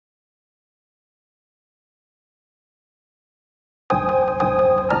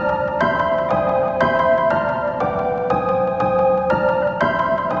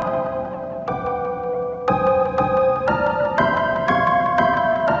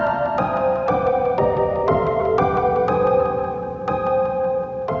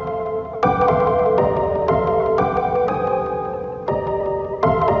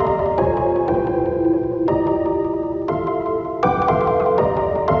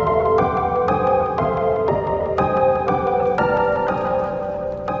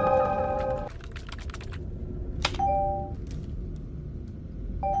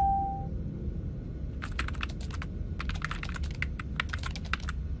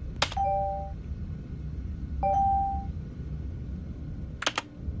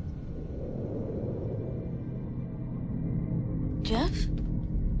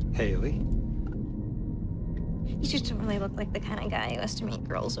Haley? You just don't really look like the kind of guy who has to meet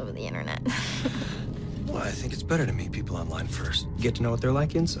girls over the internet. Well, I think it's better to meet people online first. Get to know what they're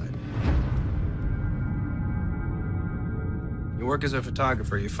like inside. You work as a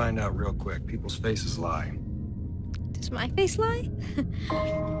photographer, you find out real quick. People's faces lie. Does my face lie?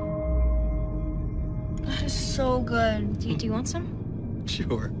 That is so good. Do you want some?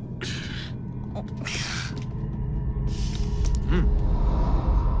 Sure. Oh.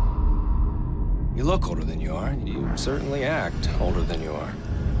 You look older than you are, and you certainly act older than you are.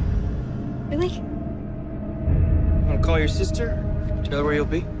 Really? You want to call your sister? Tell her where you'll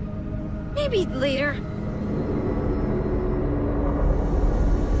be? Maybe later.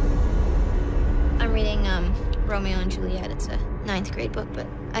 I'm reading Romeo and Juliet. It's a 9th grade book, but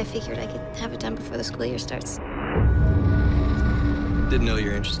I figured I could have it done before the school year starts. Didn't know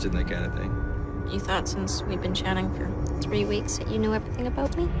you're interested in that kind of thing. You thought since we've been chatting for 3 weeks that you knew everything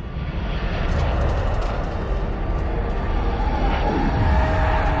about me?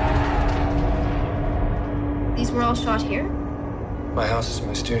 These were all shot here? My house is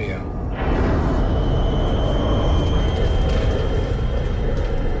my studio.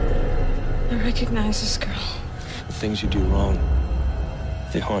 I recognize this girl. The things you do wrong,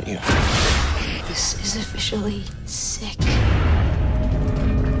 they haunt you. This is officially sick. I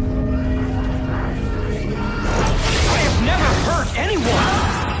have never hurt anyone!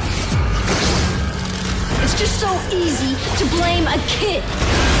 It's just so easy to blame a kid.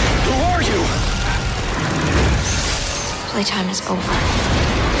 Who are you? Playtime is over.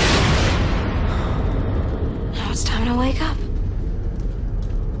 Now it's time to wake up.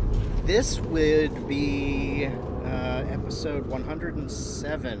 This would be episode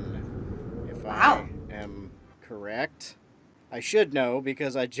 107, if I am correct. I should know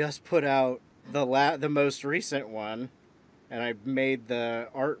because I just put out the most recent one, and I made the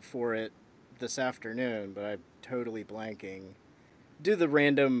art for it this afternoon, but I'm totally blanking. Do the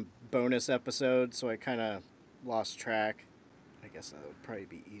random bonus episode, so I kind of lost track. I guess that would probably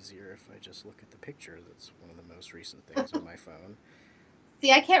be easier if I just look at the picture. That's one of the most recent things on my phone.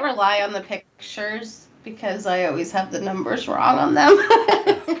 See, I can't rely on the pictures because I always have the numbers wrong on them.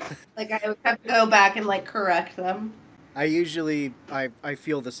 Like, I would have to go back and, like, correct them. I usually, I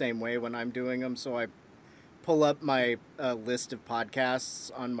feel the same way when I'm doing them, so I pull up my list of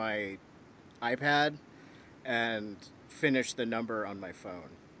podcasts on my iPad and finish the number on my phone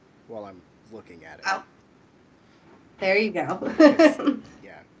while I'm looking at it. Oh. There you go.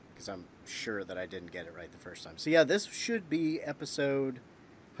 Yeah, because I'm sure that I didn't get it right the first time. So yeah, this should be episode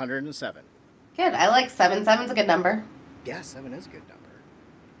 107. Good. I like 7. 7's a good number. Yeah, 7 is a good number.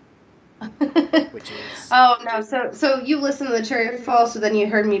 Which is... Oh, no. So you listened to the Cherry Falls, so then you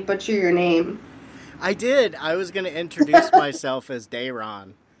heard me butcher your name. I did. I was going to introduce myself as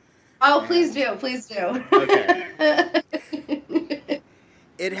Daeron. Oh, please do. Please do. Okay.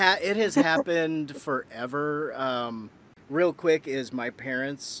 It has happened forever. Real quick is my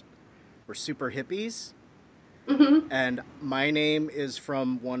parents were super hippies. Mm-hmm. And my name is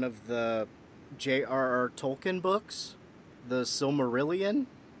from one of the J.R.R. Tolkien books, the Silmarillion.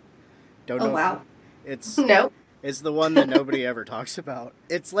 Don't know. Oh, wow. It's Nope. It's the one that nobody ever talks about.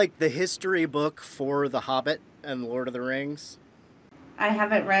 It's like the history book for The Hobbit and Lord of the Rings. I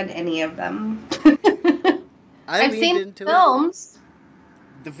haven't read any of them. I've seen films.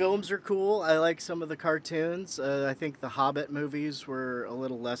 The films are cool. I like some of the cartoons. I think the Hobbit movies were a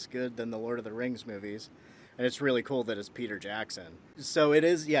little less good than the Lord of the Rings movies. And it's really cool that it's Peter Jackson. So it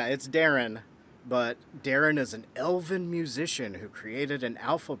is, yeah, it's Daeron. But Daeron is an elven musician who created an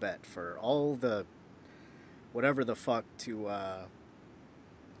alphabet for all the whatever the fuck to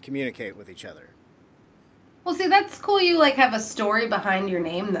communicate with each other. Well, see, that's cool you, like, have a story behind your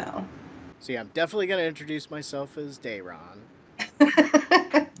name, though. So yeah, I'm definitely going to introduce myself as Daeron.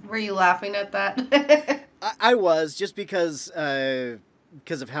 Were you laughing at that? I was, just because of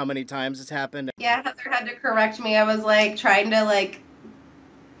how many times it's happened. Yeah, Heather had to correct me. I was, like, trying to, like,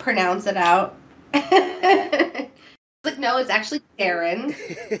 pronounce it out. Like, no, it's actually Daeron.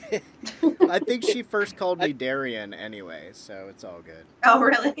 I think she first called me Darian anyway, so it's all good. Oh,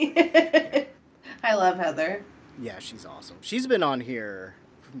 really? I love Heather. Yeah, she's awesome. She's been on here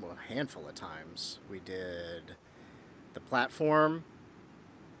a handful of times. We did The Platform.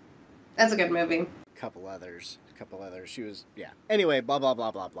 That's a good movie. A couple others. She was, yeah. Anyway, blah, blah, blah,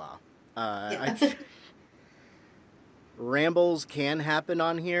 blah, blah. Rambles can happen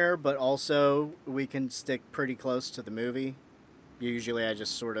on here, but also we can stick pretty close to the movie. Usually I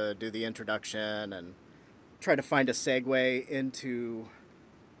just sort of do the introduction and try to find a segue into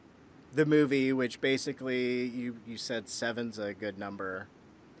the movie, which basically you said 7's a good number.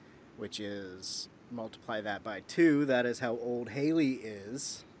 which is, multiply that by 2, that is how old Haley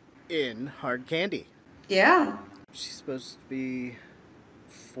is in Hard Candy. Yeah. She's supposed to be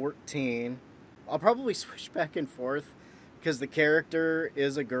 14. I'll probably switch back and forth because the character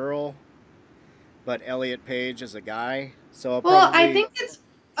is a girl, but Elliot Page is a guy. So I think it's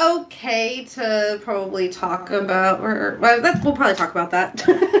okay to probably talk about, we'll probably talk about that.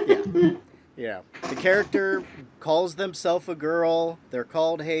 Yeah. The character calls themselves a girl. They're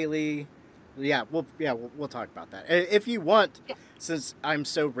called Haley. We'll talk about that if you want. Yeah. Since I'm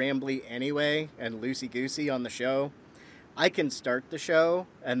so rambly anyway and loosey-goosey on the show, I can start the show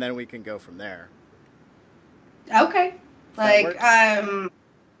and then we can go from there. Okay. Yeah,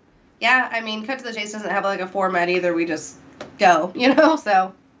 I mean, Cut to the Chase doesn't have like a format either. We just go,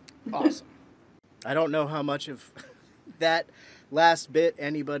 so. Awesome. I don't know how much of that last bit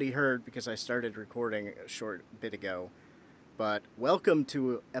anybody heard because I started recording a short bit ago. But welcome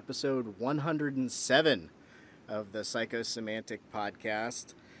to episode 107 of the Psychosemantic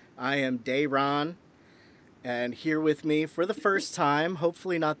podcast. I am Daeron, and here with me for the first time,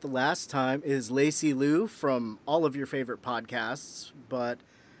 hopefully not the last time, is Lacy Lou from all of your favorite podcasts, but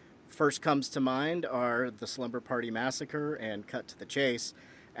first comes to mind are the Slumber Party Massacre and Cut to the Chase.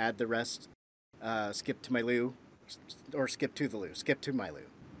 Add the rest, skip to my Lou, or skip to the Lou, skip to my Lou.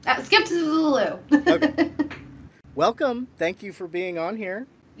 Skip to the Lou. Okay. Welcome. Thank you for being on here.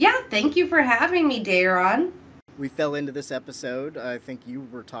 Yeah, thank you for having me, Daeron. We fell into this episode. I think you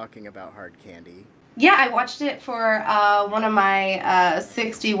were talking about Hard Candy. Yeah, I watched it for one of my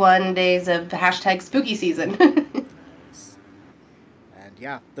 61 days of hashtag spooky season. Nice. And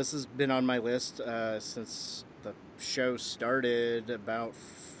yeah, this has been on my list since the show started about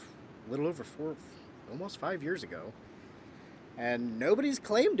a little over almost 5 years ago. And nobody's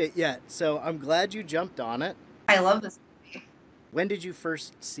claimed it yet, so I'm glad you jumped on it. I love this movie. When did you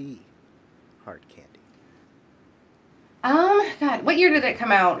first see Hard Candy? God, what year did it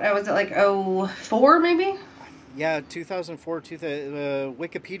come out? Was it like 04 maybe? Yeah, 2004.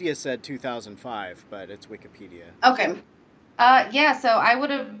 Wikipedia said 2005, but it's Wikipedia. Okay. Yeah, so I would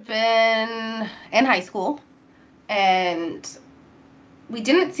have been in high school, and we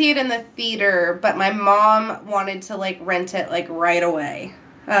didn't see it in the theater, but my mom wanted to rent it right away.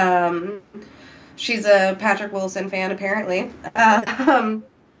 She's a Patrick Wilson fan, apparently.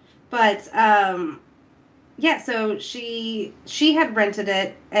 Yeah, so she had rented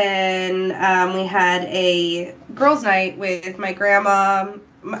it, and we had a girls' night with my grandma.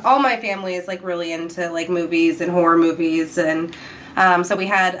 All my family is really into movies and horror movies, and so we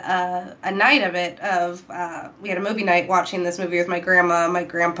had a night of it. We had a movie night watching this movie with my grandma, my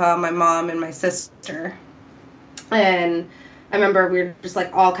grandpa, my mom, and my sister. And I remember we were just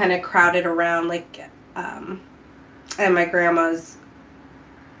all kind of crowded around, and my grandma's.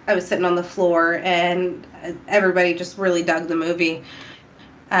 I was sitting on the floor, and everybody just really dug the movie.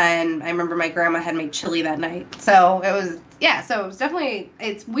 And I remember my grandma had made chili that night. So it was definitely,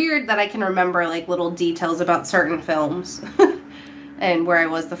 it's weird that I can remember little details about certain films and where I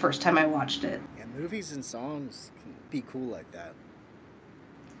was the first time I watched it. Yeah, movies and songs can be cool like that.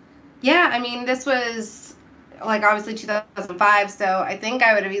 Yeah, I mean, this was obviously 2005, so I think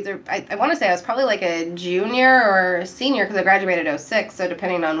I would have either, I want to say I was probably a junior or a senior because I graduated in 06, so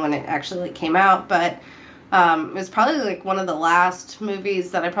depending on when it actually came out, but it was probably one of the last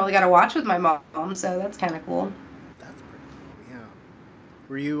movies that I probably got to watch with my mom, so that's kind of cool. That's pretty cool, yeah.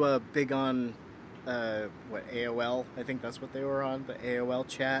 Were you big on, AOL? I think that's what they were on, the AOL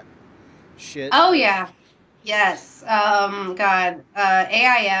chat shit? Oh, yeah. Yes. God.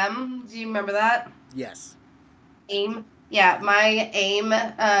 AIM, do you remember that? Yes. AIM. Yeah, my AIM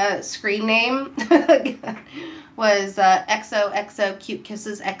screen name was XOXO Cute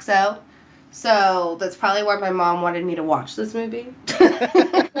Kisses XO. So that's probably why my mom wanted me to watch this movie.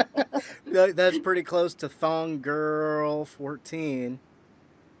 That's pretty close to Thong Girl 14.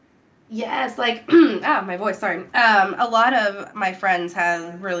 Yes, my voice, sorry. A lot of my friends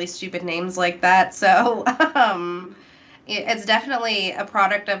have really stupid names like that, so it's definitely a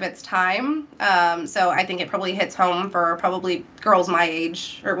product of its time. So I think it probably hits home for probably girls my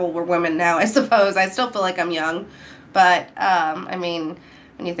age, or we're women now, I suppose. I still feel like I'm young, but I mean,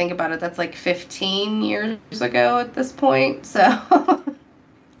 when you think about it, that's 15 years ago at this point, so.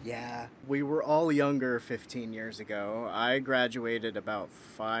 Yeah, we were all younger 15 years ago. I graduated about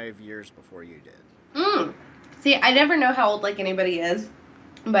 5 years before you did. See, I never know how old anybody is,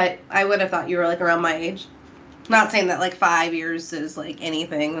 but I would have thought you were around my age. Not saying that 5 years is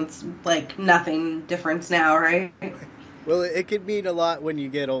anything. It's nothing difference now, right? Well, it could mean a lot when you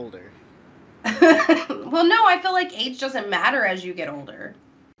get older. Well, no, I feel age doesn't matter as you get older.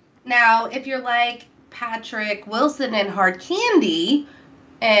 Now, if you're like Patrick Wilson and Hard Candy,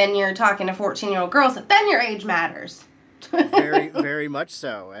 and you're talking to 14-year-old girls, then your age matters. Very, very much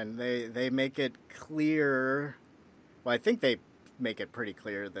so. And they make it clear, well, I think they make it pretty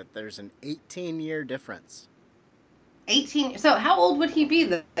clear that there's an 18-year difference. 18. So how old would he be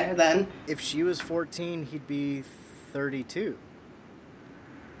there then? If she was 14, he'd be 32.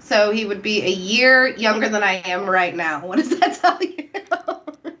 So he would be a year younger than I am right now. What does that tell you?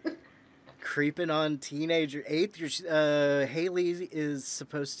 Creeping on teenager. Haley is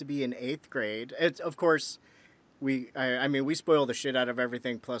supposed to be in 8th grade. It's, of course, we spoil the shit out of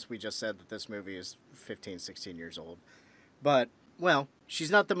everything, plus we just said that this movie is 15, 16 years old. But, well, she's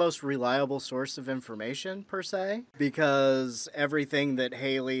not the most reliable source of information, per se, because everything that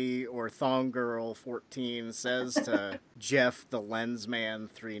Haley or Thong Girl 14 says to Jeff the Lensman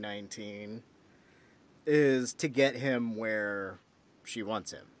 319 is to get him where she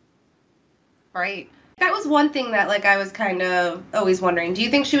wants him. Right. That was one thing that, like, I was kind of always wondering. Do you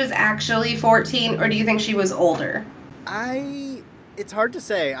think she was actually 14, or do you think she was older? It's hard to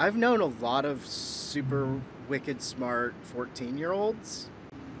say. I've known a lot of super wicked smart 14-year-olds,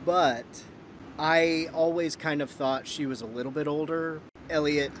 but I always kind of thought she was a little bit older.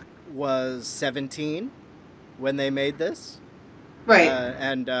 Elliot was 17 when they made this. Right.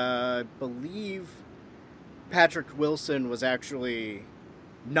 And I believe Patrick Wilson was actually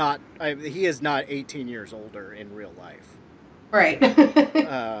he is not 18 years older in real life. Right.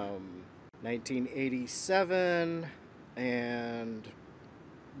 1987, and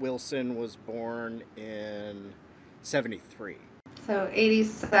Wilson was born in 73. So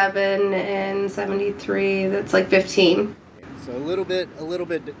 87 and 73, that's like 15. Yeah, so a little bit.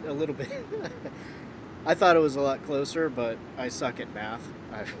 I thought it was a lot closer, but I suck at math.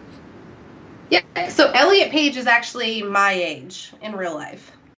 Yeah, so Elliot Page is actually my age in real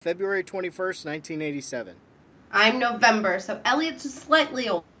life. February 21st, 1987. I'm November, so Elliot's just slightly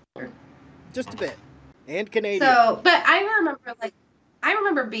older. Just a bit. And Canadian. So, but I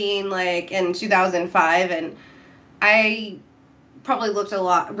remember being like in 2005, and I probably looked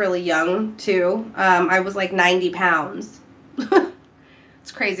really young too. I was like 90 pounds.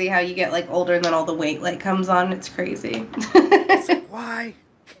 It's crazy how you get like older and then all the weight like comes on. It's crazy. It's like, why?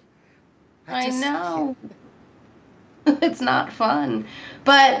 I know. It's not fun.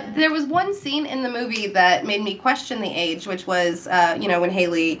 But there was one scene in the movie that made me question the age, which was, when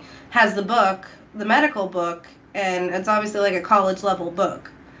Haley has the book, the medical book, and it's obviously like a college level book.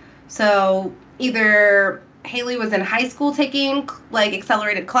 So either Haley was in high school taking like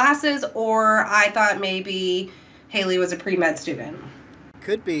accelerated classes, or I thought maybe Haley was a pre-med student.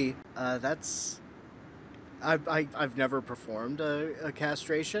 Could be. I've never performed a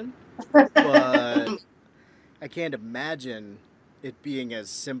castration, but I can't imagine it being as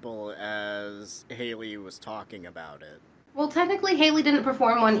simple as Haley was talking about it. Well, technically, Haley didn't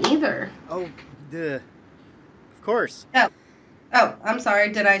perform one either. Oh, of course. Oh, I'm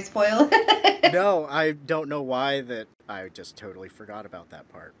sorry. Did I spoil it? No, I don't know why that. I just totally forgot about that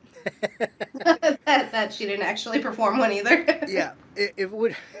part. that she didn't actually perform one either. Yeah, it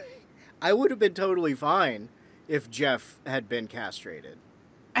would. I would have been totally fine if Jeff had been castrated.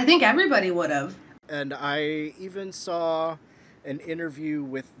 I think everybody would have. And I even saw an interview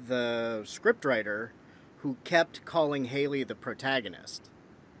with the scriptwriter who kept calling Haley the protagonist.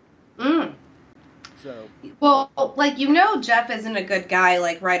 So. Well, like, Jeff isn't a good guy,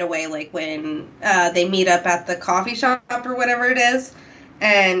 like, right away, like, when they meet up at the coffee shop or whatever it is,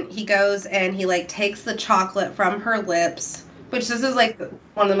 and he goes and he, like, takes the chocolate from her lips, which this is, like,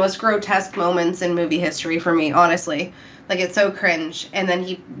 one of the most grotesque moments in movie history for me, honestly. Like, it's so cringe. And then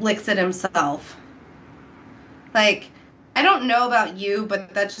he licks it himself. Like, I don't know about you,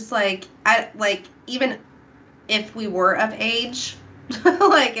 but that's just, like, even if we were of age...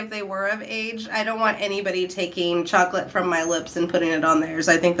 like, if they were of age, I don't want anybody taking chocolate from my lips and putting it on theirs.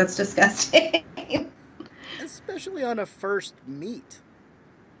 I think that's disgusting. Especially on a first meet.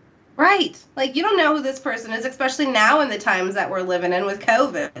 Right. Like, you don't know who this person is, especially now in the times that we're living in with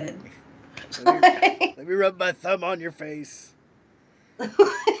COVID. Let me rub my thumb on your face.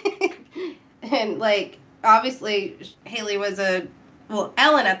 And, like, obviously, Haley was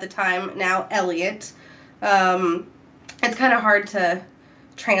Ellen at the time, now Elliot. It's kind of hard to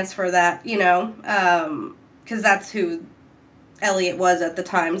transfer that, because that's who Elliot was at the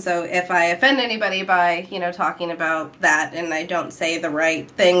time. So if I offend anybody by, talking about that and I don't say the right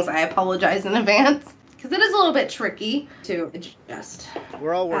things, I apologize in advance. Because it is a little bit tricky to adjust.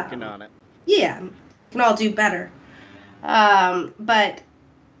 We're all working on it. Yeah, we can all do better. But,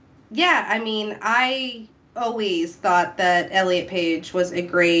 yeah, I mean, I always thought that Elliot Page was a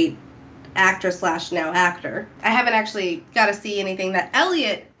great actor slash now actor. I haven't actually got to see anything that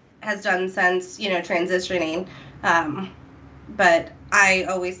Elliot has done since, transitioning. But I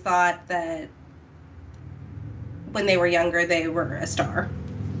always thought that when they were younger, they were a star.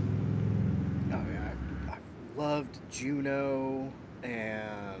 Oh, yeah. I've loved Juno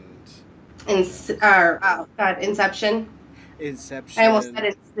and... Oh, God, Inception. Inception. I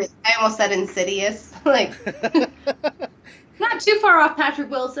almost said Insidious. Like, not too far off Patrick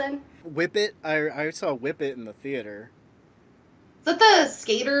Wilson. Whip It. I saw Whip It in the theater. Is that the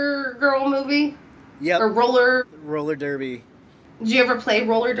skater girl movie? Yep. Or roller derby. Did you ever play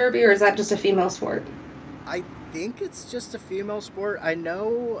roller derby, or is that just a female sport? I think it's just a female sport. I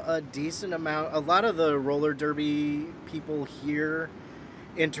know a decent amount. A lot of the roller derby people here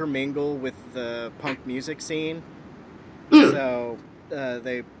intermingle with the punk music scene. So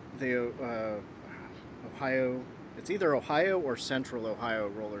they Ohio. It's either Ohio or Central Ohio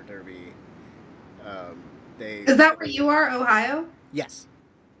roller derby. Is that where you are, Ohio? Yes.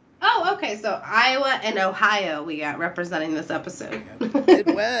 Oh, okay. So Iowa and Ohio we got representing this episode.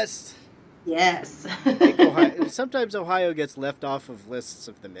 Midwest. Yes. I think sometimes Ohio gets left off of lists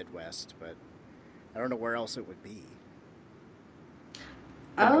of the Midwest, but I don't know where else it would be.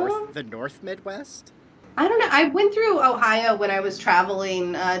 The North Midwest? I don't know. I went through Ohio when I was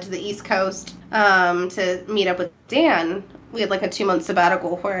traveling to the East Coast to meet up with Dan. We had like a 2-month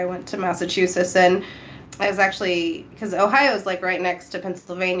sabbatical where I went to Massachusetts, and I was actually, because Ohio is like right next to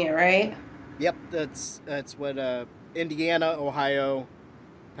Pennsylvania, right? Yep, that's what Indiana, Ohio,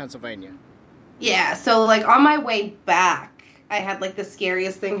 Pennsylvania. Yeah, so like on my way back, I had like the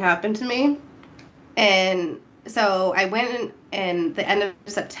scariest thing happen to me. And so I went in the end of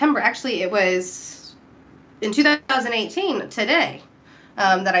September. Actually, it was in 2018, today,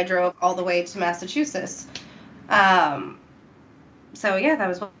 that I drove all the way to Massachusetts. So yeah, that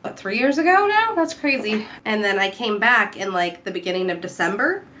was what, 3 years ago now? That's crazy. And then I came back in like the beginning of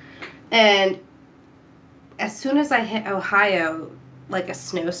December. And as soon as I hit Ohio, like a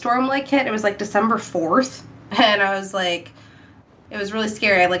snowstorm like hit. It was like December 4th. And I was like, it was really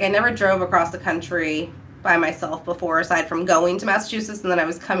scary. Like I never drove across the country by myself before, aside from going to Massachusetts, and then I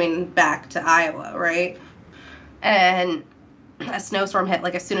was coming back to Iowa, right? And a snowstorm hit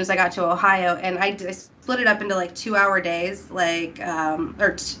like as soon as I got to Ohio, and I split it up into like 2-hour days, like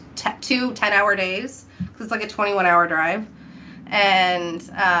or two 10-hour days, because it's like a 21-hour drive. And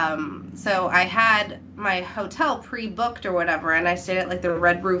so I had my hotel pre-booked or whatever, and I stayed at like the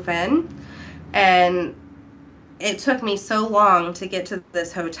Red Roof Inn, and it took me so long to get to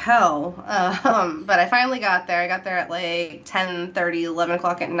this hotel, but I finally got there. I got there at like 10:30, 11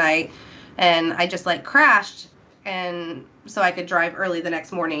 o'clock at night, and I just like crashed, and so I could drive early the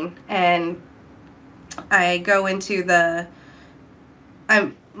next morning. And I go into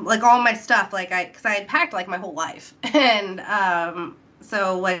I'm like all my stuff, like because I had packed like my whole life, and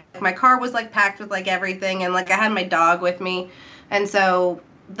so like my car was like packed with like everything, and like I had my dog with me, and so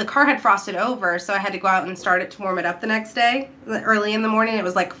the car had frosted over, so I had to go out and start it to warm it up the next day. Early in the morning, it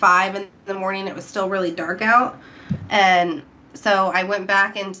was like 5 in the morning. It was still really dark out, and so I went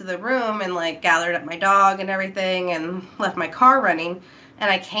back into the room and like gathered up my dog and everything, and left my car running.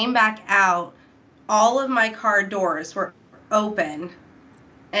 And I came back out. All of my car doors were open,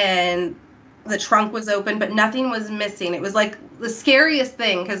 and the trunk was open, but nothing was missing. It was like the scariest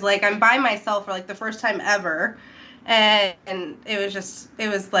thing, because like I'm by myself for like the first time ever, and it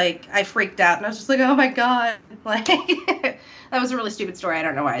was like I freaked out, and I was just like, oh my god, like that was a really stupid story. I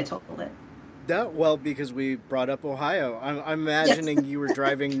don't know why I told it. No, well, because we brought up Ohio. I'm imagining Yes. You were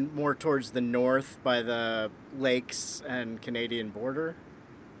driving more towards the north by the lakes and Canadian border.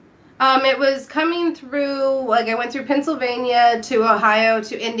 It was coming through, like I went through Pennsylvania to Ohio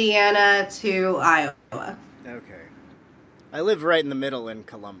to Indiana to Iowa. Okay. I live right in the middle in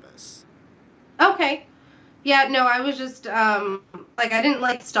Columbus. Okay. Yeah, no, I was just, like, I didn't,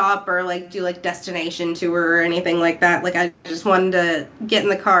 like, stop or, like, do, like, destination tour or anything like that. Like, I just wanted to get in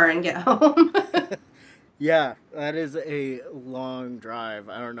the car and get home. Yeah, that is a long drive.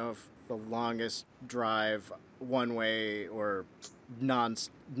 I don't know if the longest drive one way or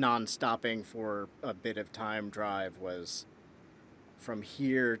non-stopping for a bit of time drive was from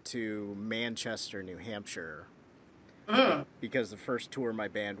here to Manchester, New Hampshire. Because the first tour my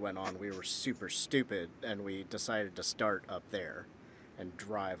band went on, we were super stupid, and we decided to start up there and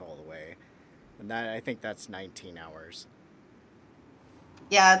drive all the way. And I think that's 19 hours.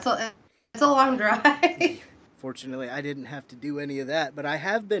 Yeah, it's a long drive. Fortunately, I didn't have to do any of that, but I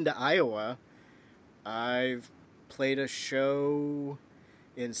have been to Iowa. I've played a show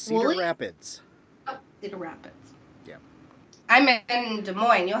in Cedar Woolley? Rapids. Cedar Rapids. Yeah. I'm in Des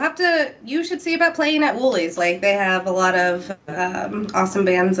Moines. You should see about playing at Woolies. Like, they have a lot of awesome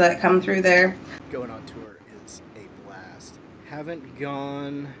bands that come through there. Going on tour is a blast. Haven't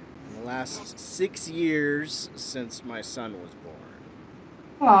gone in the last 6 years since my son was born.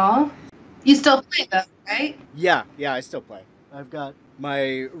 Aw. You still play though, right? Yeah, I still play. I've got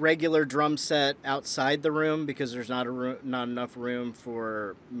my regular drum set outside the room because there's not enough room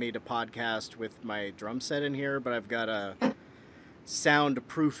for me to podcast with my drum set in here, but I've got a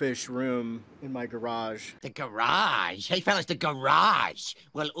soundproofish room in my garage. The garage? Hey, fellas, the garage.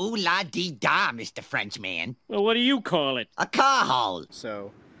 Well, ooh-la-dee-da, Mr. Frenchman. Well, what do you call it? A car hole.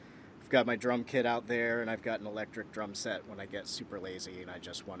 So I've got my drum kit out there, and I've got an electric drum set when I get super lazy and I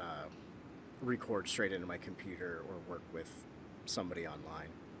just want to record straight into my computer or work with somebody online.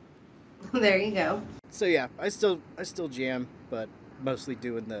 There you go. So yeah, I still jam, but mostly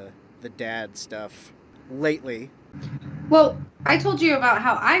doing the dad stuff lately. Well, I told you about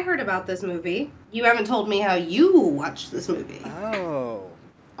how I heard about this movie. You haven't told me how you watched this movie. Oh,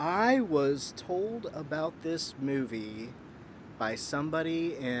 I was told about this movie by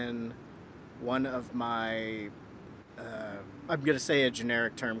somebody in one of my, I'm going to say a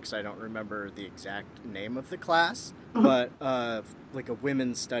generic term because I don't remember the exact name of the class, but like a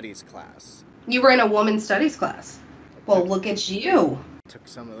women's studies class. You were in a women's studies class. Well, look at you. Took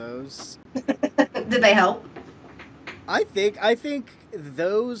some of those. Did they help? I think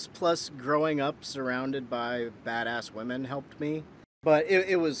those plus growing up surrounded by badass women helped me. But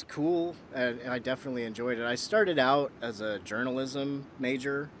it was cool, and I definitely enjoyed it. I started out as a journalism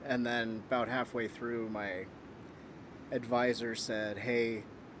major, and then about halfway through, my advisor said, hey,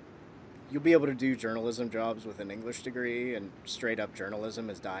 you'll be able to do journalism jobs with an English degree, and straight up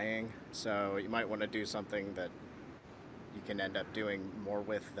journalism is dying. So you might want to do something that you can end up doing more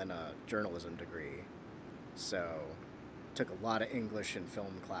with than a journalism degree. So took a lot of English and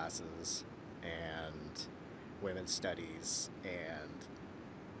film classes and women's studies and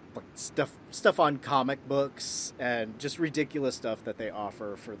like stuff on comic books and just ridiculous stuff that they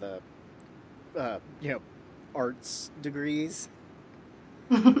offer for the arts degrees.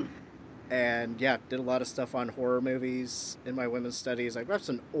 And yeah, did a lot of stuff on horror movies in my women's studies. I got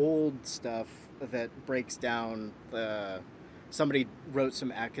some old stuff that breaks down somebody wrote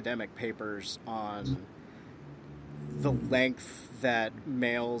some academic papers on the length that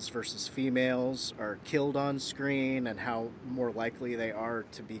males versus females are killed on screen and how more likely they are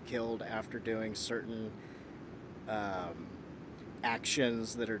to be killed after doing certain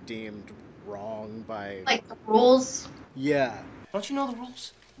actions that are deemed wrong by... Like the rules? Yeah. Don't you know the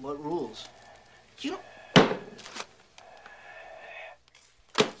rules? What rules? You don't...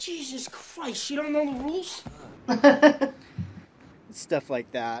 Jesus Christ, you don't know the rules? Stuff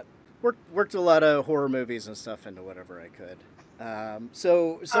like that. Worked a lot of horror movies and stuff into whatever I could.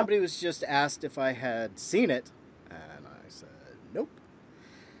 So somebody was just asked if I had seen it, and I said nope.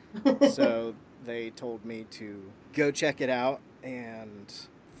 So they told me to go check it out, and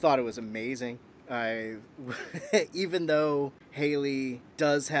thought it was amazing. Even though Haley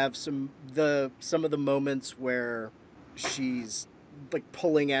does have some of the moments where she's like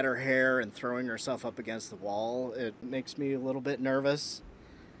pulling at her hair and throwing herself up against the wall, it makes me a little bit nervous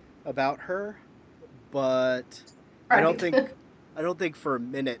about her, but right. I don't think for a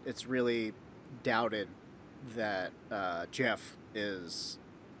minute it's really doubted that Jeff is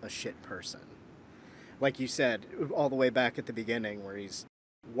a shit person. Like you said, all the way back at the beginning where he's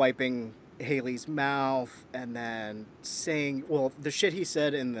wiping Haley's mouth and then saying, well, the shit he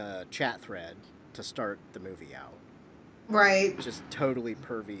said in the chat thread to start the movie out. Right. Just totally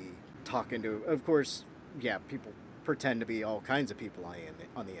pervy, talking to, of course, yeah, people pretend to be all kinds of people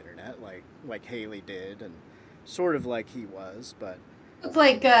on the internet, like Haley did, and sort of like he was, but... It's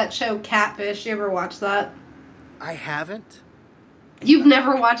like that show Catfish. You ever watch that? I haven't. You've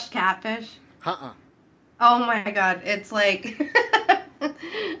never watched Catfish? Uh-uh. Oh my god, it's like...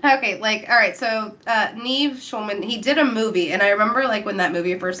 Okay, like, alright, so Neve Schulman, he did a movie, and I remember, like, when that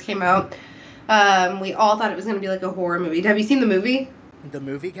movie first came out, we all thought it was going to be, like, a horror movie. Have you seen the movie? The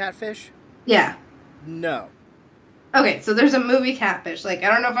movie Catfish? Yeah. No. Okay, so there's a movie Catfish. Like, I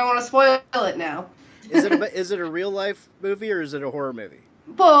don't know if I want to spoil it now. Is it a real life movie or is it a horror movie?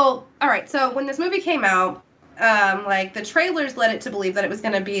 Well, all right. So when this movie came out, like the trailers led it to believe that it was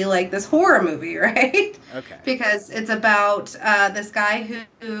going to be like this horror movie, right? Okay. Because it's about this guy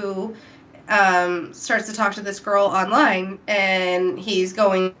who starts to talk to this girl online, and he's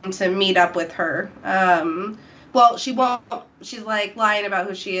going to meet up with her. Well, she won't. She's like lying about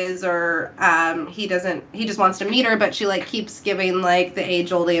who she is, or he doesn't. He just wants to meet her, but she like keeps giving like the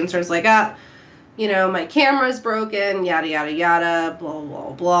age-old answers, like my camera's broken, yada, yada, yada, blah,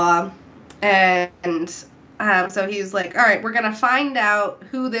 blah, blah. And so he's like, all right, we're going to find out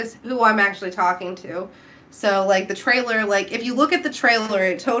who I'm actually talking to. So, like, the trailer, like, if you look at the trailer,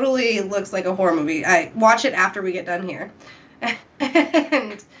 it totally looks like a horror movie. I watch it after we get done here.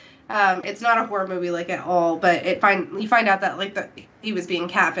 And it's not a horror movie, like, at all, but you find out that, like, he was being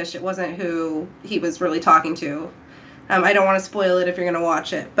catfished. It wasn't who he was really talking to. I don't want to spoil it if you're going to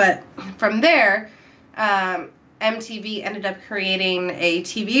watch it. But from there, MTV ended up creating a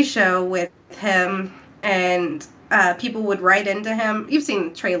TV show with him, and people would write into him. You've seen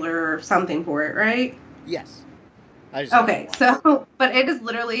the trailer or something for it, right? Yes. Okay, so, but it is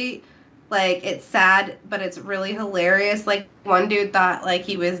literally, like, it's sad, but it's really hilarious. Like, one dude thought, like,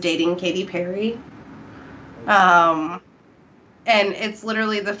 he was dating Katy Perry. And it's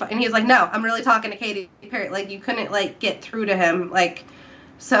literally and he's like, no, I'm really talking to Katy Perry. Like, you couldn't, like, get through to him. Like,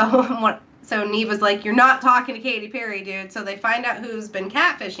 so Neve was like, you're not talking to Katy Perry, dude. So they find out who's been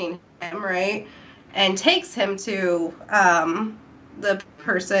catfishing him, right? And takes him to the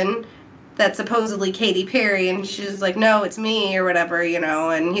person that's supposedly Katy Perry, and she's like, no, it's me, or whatever,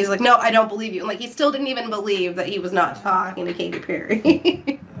 and he's like, no, I don't believe you. And, like, he still didn't even believe that he was not talking to Katy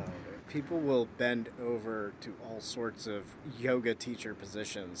Perry. People will bend over to all sorts of yoga teacher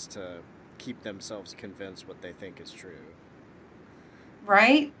positions to keep themselves convinced what they think is true.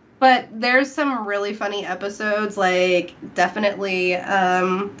 Right? But there's some really funny episodes, like, definitely,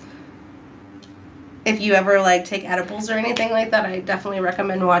 if you ever, like, take edibles or anything like that, I definitely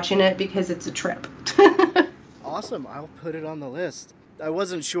recommend watching it because it's a trip. Awesome. I'll put it on the list. I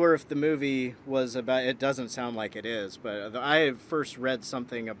wasn't sure if the movie was about... It doesn't sound like it is, but I first read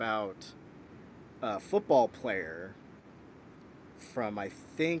something about a football player from, I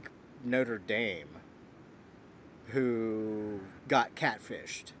think, Notre Dame who got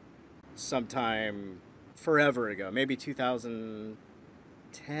catfished sometime forever ago. Maybe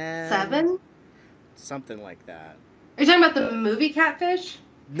 2010? 7? Something like that. Are you talking about the movie Catfish?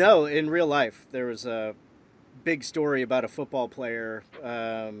 No, in real life. There was a big story about a football player.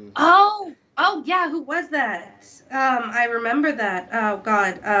 Oh, yeah, who was that? I remember that. Oh,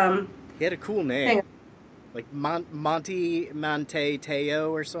 God. He had a cool name. Like Monte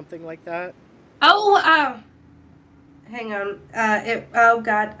Teo or something like that. Oh, hang on.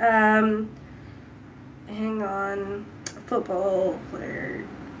 God. Hang on. Football player.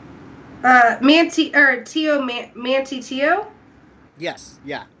 Manti Teo? Yes,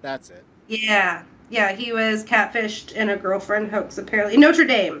 yeah, that's it. Yeah, he was catfished in a girlfriend hoax, apparently. Notre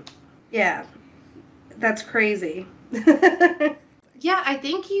Dame. Yeah, that's crazy. Yeah, I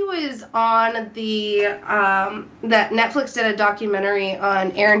think he was on that Netflix did a documentary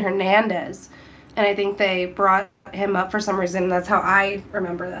on Aaron Hernandez, and I think they brought him up for some reason. That's how I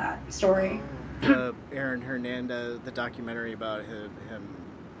remember that story. Aaron Hernandez, the documentary about him.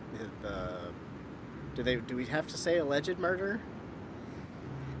 Do we have to say alleged murder?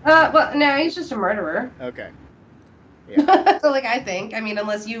 Well, no, he's just a murderer. Okay. Yeah. Like, I think. I mean,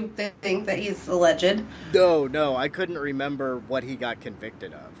 unless you think that he's alleged. No, I couldn't remember what he got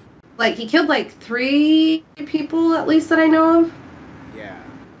convicted of. Like, he killed, like, 3 people, at least, that I know of. Yeah.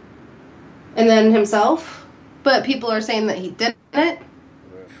 And then himself. But people are saying that he didn't. Oof.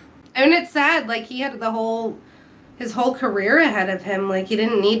 I mean, it's sad. Like, he had his whole career ahead of him. Like, he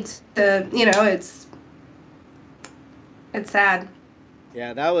didn't need to, it's sad.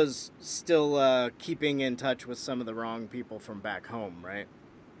 Yeah, that was still keeping in touch with some of the wrong people from back home, right?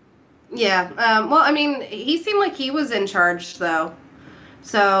 Yeah. Well, I mean, he seemed like he was in charge, though.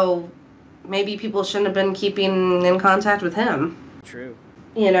 So maybe people shouldn't have been keeping in contact with him. True.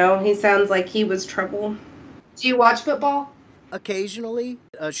 He sounds like he was trouble. Do you watch football? Occasionally.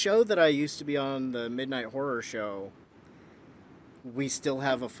 A show that I used to be on, the Midnight Horror Show, we still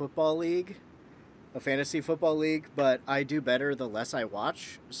have a football league. A fantasy football league, but I do better the less I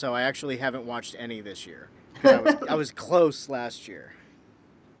watch, so I actually haven't watched any this year. Because I was close last year.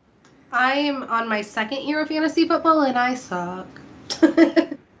 I'm on my 2nd year of fantasy football, and I suck.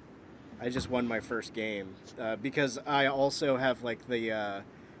 I just won my first game, because I also have, like, the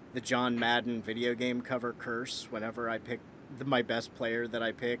John Madden video game cover curse. Whenever I pick my best player that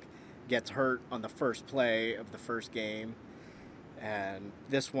I pick gets hurt on the first play of the first game. And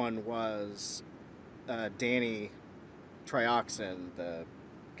this one was... Danny Trioxin, the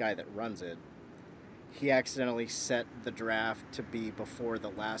guy that runs it, he accidentally set the draft to be before the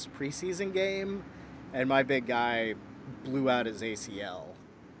last preseason game, and my big guy blew out his ACL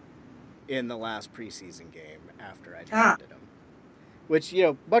in the last preseason game after I drafted him. Which,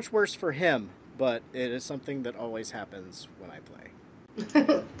 much worse for him, but it is something that always happens when I play.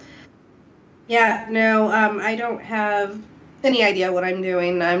 Yeah, no, I don't have any idea what I'm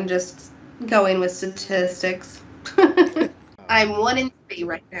doing. I'm just going with statistics. I'm 1-3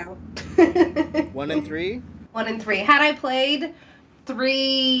 right now. 1-3? 1-3. Had I played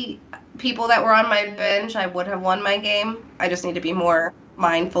 3 people that were on my bench, I would have won my game. I just need to be more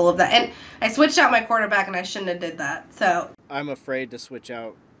mindful of that. And I switched out my quarterback, and I shouldn't have did that. So I'm afraid to switch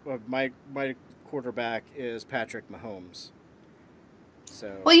out. My quarterback is Patrick Mahomes.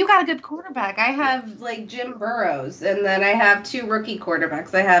 So well, you got a good quarterback. I have like Jim Burrows, and then I have 2 rookie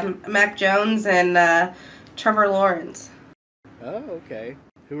quarterbacks. I have Mac Jones and Trevor Lawrence. oh, okay.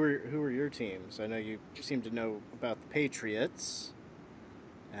 Who are your teams? I know you seem to know about the Patriots.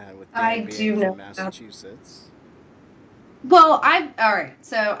 With I Dan do being know from Massachusetts. Well, all right.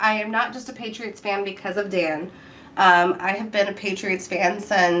 So I am not just a Patriots fan because of Dan. I have been a Patriots fan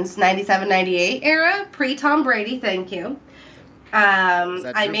since 97, 98 era, pre Tom Brady. Thank you. Is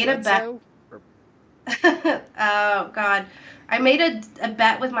that I Drew made a bet. Bledsoe? Or- Oh God, I made a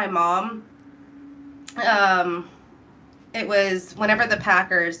bet with my mom. It was whenever the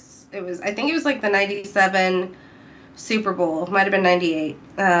Packers. It was, I think it was like the 97 Super Bowl. Might have been 98.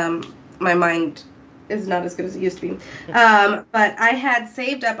 My mind is not as good as it used to be. But I had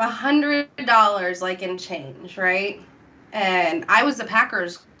saved up $100 like in change, right? And I was a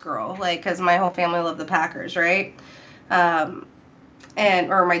Packers girl, like, because my whole family loved the Packers, right?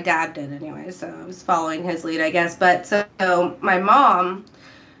 Or my dad did anyway, so I was following his lead, I guess. But so my mom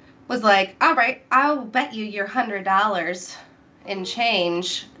was like, all right, I'll bet you your $100 in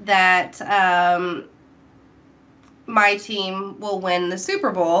change that my team will win the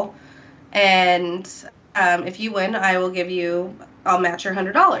Super Bowl, and if you win, I'll match your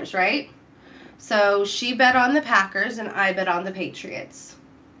 $100, right? So she bet on the Packers, and I bet on the Patriots.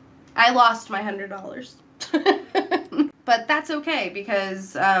 I lost my $100. But that's okay,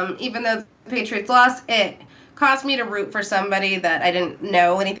 because even though the Patriots lost, it caused me to root for somebody that I didn't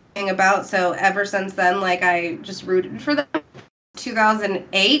know anything about. So ever since then, like, I just rooted for them.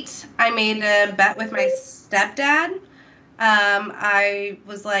 2008, I made a bet with my stepdad. I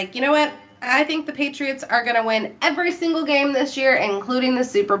was like, you know what? I think the Patriots are going to win every single game this year, including the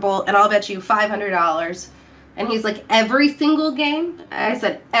Super Bowl, and I'll bet you $500. And he's like, every single game? I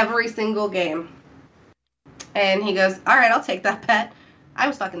said, every single game. And he goes, all right, I'll take that bet. I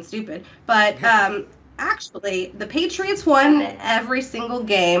was fucking stupid. But actually, the Patriots won every single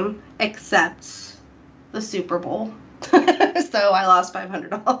game except the Super Bowl. So I lost $500.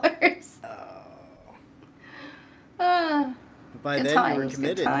 By Good then times, you were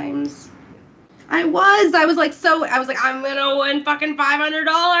committed. Good times. I was like, I'm gonna win fucking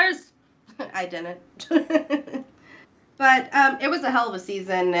 $500. I didn't. But it was a hell of a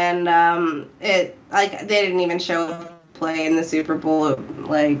season, and they didn't even show play in the Super Bowl.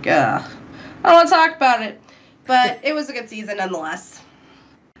 Like, I don't want to talk about it, but it was a good season nonetheless.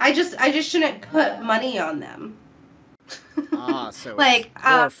 I just shouldn't put money on them. So like it's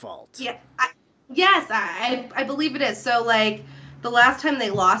your fault. Yeah, I believe it is. So like the last time they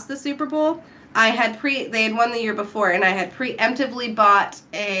lost the Super Bowl, they had won the year before, and I had preemptively bought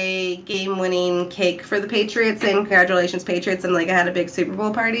a game-winning cake for the Patriots, saying congratulations Patriots, and like I had a big Super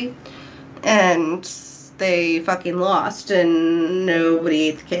Bowl party, and they fucking lost, and nobody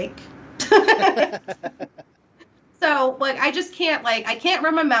ate the cake. So like I just can't, like, I can't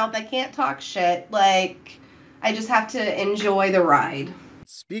run my mouth, I can't talk shit, like I just have to enjoy the ride.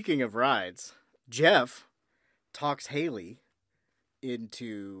 Speaking of rides, Jeff talks Haley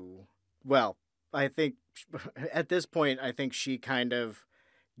into, well, I think at this point, I think she kind of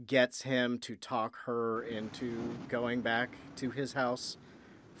gets him to talk her into going back to his house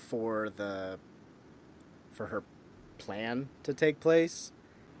for her plan to take place.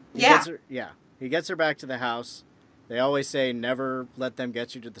 He gets her back to the house. They always say never let them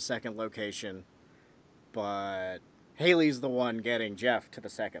get you to the second location, but Haley's the one getting Jeff to the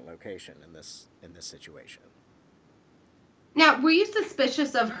second location in this situation. Now, were you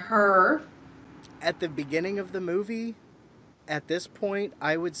suspicious of her? At the beginning of the movie, at this point,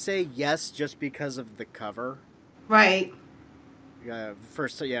 I would say yes, just because of the cover. Right.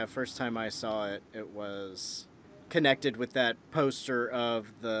 First time I saw it, it was connected with that poster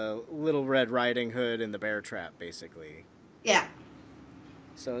of the Little Red Riding Hood and the bear trap, basically. Yeah.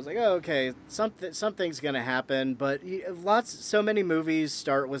 So I was like, oh, okay, something's gonna happen. But so many movies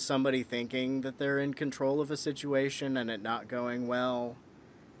start with somebody thinking that they're in control of a situation and it not going well.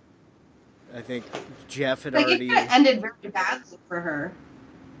 I think Jeff had already... It ended very badly for her.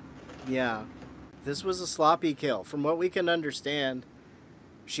 Yeah. This was a sloppy kill. From what we can understand,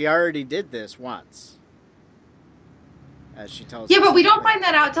 she already did this once. as she tells Yeah, him but we don't something. find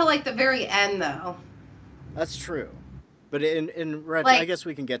that out till like the very end, though. That's true. But in Red, Like- I guess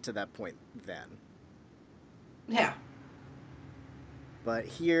we can get to that point then. Yeah. But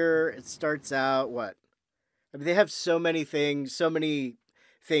here it starts out, what? I mean, they have so many things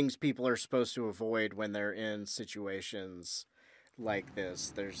people are supposed to avoid when they're in situations like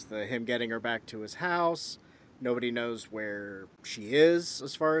this. There's him getting her back to his house. Nobody knows where she is,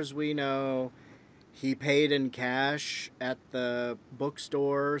 as far as we know. He paid in cash at the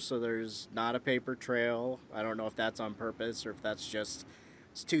bookstore, so there's not a paper trail. I don't know if that's on purpose or if that's just...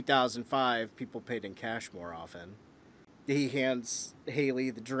 It's 2005, people paid in cash more often. He hands Haley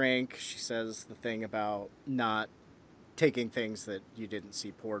the drink. She says the thing about not taking things that you didn't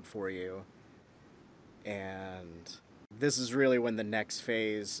see poured for you. And this is really when the next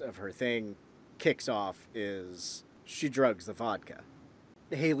phase of her thing kicks off, is she drugs the vodka.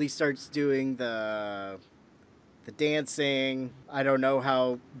 Haley starts doing the dancing. I don't know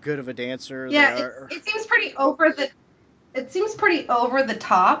how good of a dancer they Yeah, are. it seems pretty over the... It seems pretty over the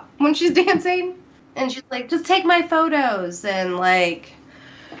top when she's dancing. And she's like, just take my photos. And, like...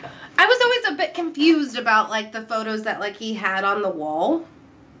 I was always a bit confused about, like, the photos that, like, he had on the wall.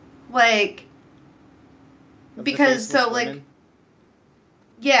 Like... Of the Because, faceless so, like... women.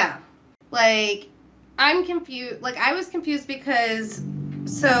 Yeah. Like, I'm confused. Like, I was confused because...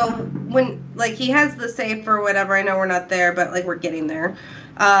 So, when... Like, he has the safe or whatever. I know we're not there, but, like, we're getting there.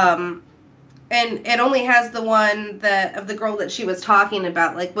 And it only has the one that of the girl that she was talking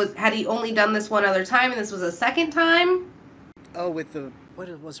about. Like, had he only done this one other time, and this was a second time? Oh, with the... What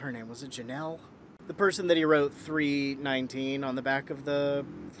was her name? Was it Janelle? The person that he wrote 319 on the back of the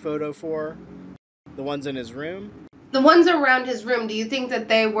photo for? The ones in his room? The ones around his room, do you think that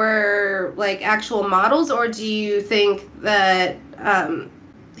they were, like, actual models, or do you think that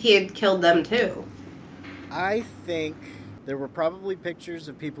he had killed them, too? I think there were probably pictures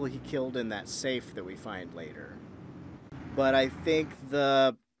of people he killed in that safe that we find later. But I think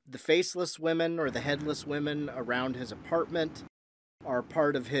the faceless women or the headless women around his apartment are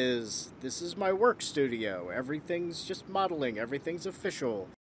part of his, this is my work studio, everything's just modeling, everything's official,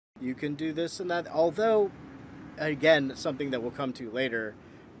 you can do this and that. Although, again, something that we'll come to later,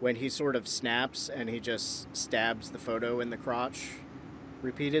 when he sort of snaps and he just stabs the photo in the crotch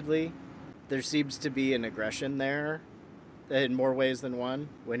repeatedly, there seems to be an aggression there in more ways than one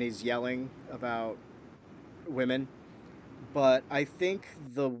when he's yelling about women. But I think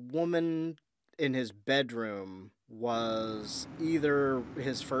the woman in his bedroom was either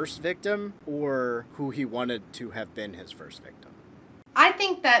his first victim or who he wanted to have been his first victim. I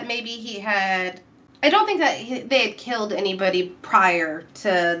think that maybe he had... I don't think that they had killed anybody prior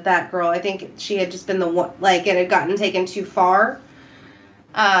to that girl. I think she had just been the one... Like, it had gotten taken too far.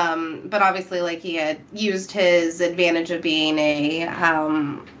 But obviously, like, he had used his advantage of being a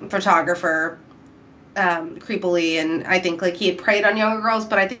photographer creepily, and I think, like, he had preyed on younger girls,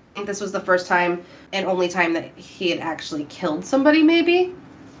 but I think this was the first time and only time that he had actually killed somebody, maybe,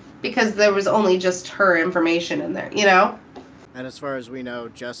 because there was only just her information in there, you know? And as far as we know,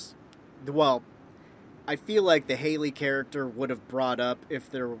 well, I feel like the Haley character would have brought up if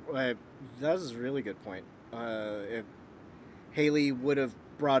there... that was a really good point. If Haley would have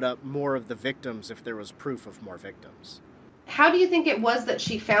brought up more of the victims if there was proof of more victims. How do you think it was that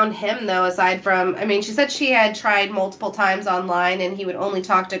she found him, though, aside from... I mean, she said she had tried multiple times online and he would only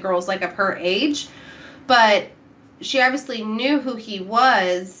talk to girls, like, of her age. But she obviously knew who he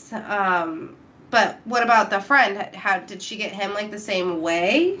was. But what about the friend? How did she get him, like, the same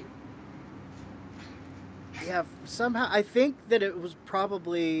way? Yeah, somehow... I think that it was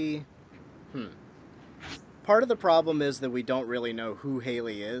probably... Part of the problem is that we don't really know who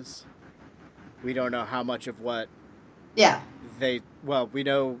Haley is. We don't know how much of what... Yeah. We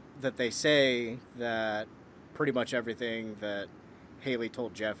know that they say that pretty much everything that Haley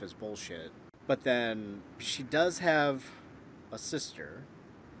told Jeff is bullshit. But then she does have a sister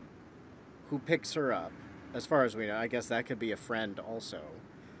who picks her up. As far as we know, I guess that could be a friend also.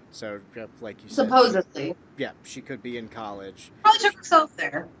 So, like you said... Supposedly. She could be in college. Probably took herself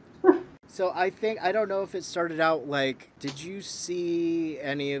there. So I don't know if it started out like, did you see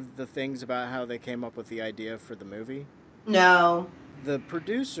any of the things about how they came up with the idea for the movie? No. The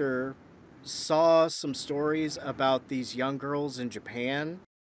producer saw some stories about these young girls in Japan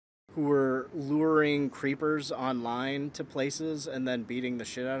who were luring creepers online to places and then beating the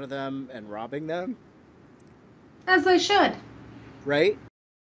shit out of them and robbing them. As they should. Right?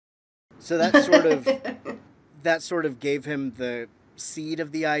 So that sort of gave him the seed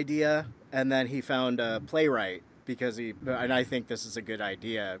of the idea, and then he found a playwright and I think this is a good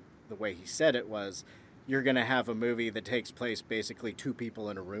idea. The way he said it was, you're going to have a movie that takes place basically two people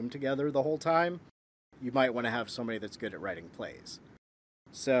in a room together the whole time, you might want to have somebody that's good at writing plays.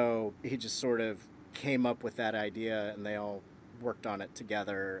 So he just sort of came up with that idea, and they all worked on it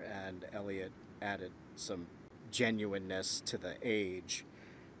together, and Elliot added some genuineness to the age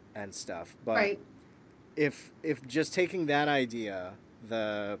and stuff. But Right. if just taking that idea,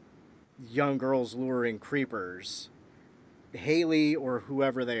 the young girls luring creepers, Haley or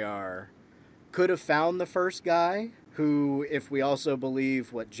whoever they are could have found the first guy, who, if we also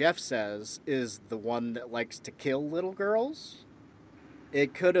believe what Jeff says, is the one that likes to kill little girls.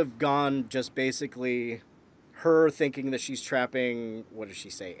 It could have gone just basically her thinking that she's trapping, what does she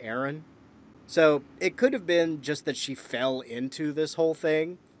say, Aaron? So it could have been just that she fell into this whole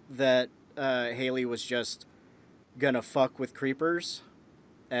thing, that Haley was just gonna fuck with creepers,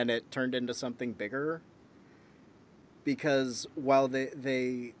 and it turned into something bigger. Because while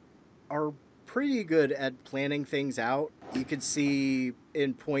they are pretty good at planning things out, you could see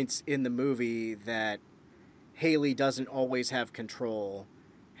in points in the movie that Haley doesn't always have control.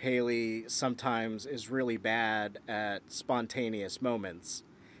 Haley sometimes is really bad at spontaneous moments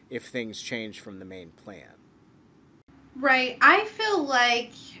if things change from the main plan. Right. I feel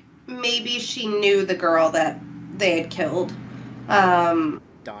like maybe she knew the girl that they had killed. Donna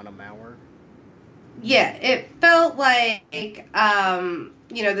Mauer. Yeah, it felt like,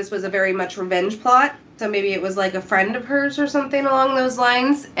 this was a very much revenge plot. So maybe it was like a friend of hers or something along those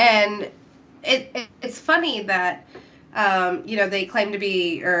lines. And it's funny that, they claim to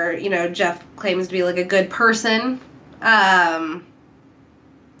be, or, Jeff claims to be like a good person.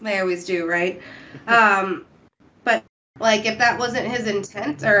 They always do, right? But like, if that wasn't his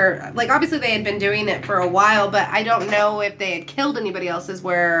intent, or like, obviously they had been doing it for a while, but I don't know if they had killed anybody else, is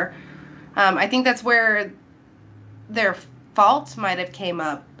where, I think that's where their fault might have came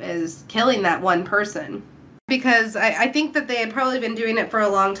up, is killing that one person. Because I think that they had probably been doing it for a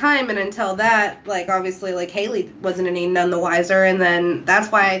long time, and until that, like, obviously, like, Haley wasn't any none the wiser, and then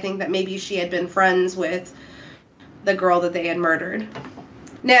that's why I think that maybe she had been friends with the girl that they had murdered.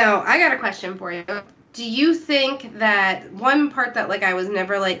 Now, I got a question for you. Do you think that one part that, like, I was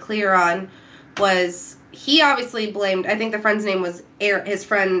never, like, clear on was he obviously blamed, I think the friend's name was Aaron, his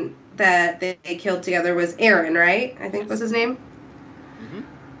friend that they killed together was Aaron, right? I think was his name. Mm-hmm.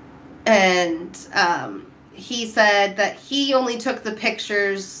 And he said that he only took the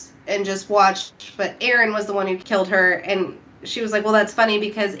pictures and just watched, but Aaron was the one who killed her. And she was like, well, that's funny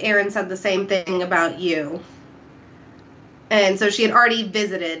because Aaron said the same thing about you. And so she had already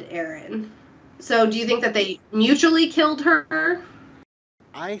visited Aaron. So do you think that they mutually killed her?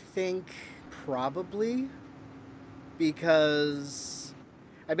 I think probably, because,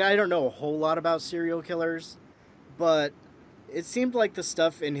 I mean, I don't know a whole lot about serial killers, but it seemed like the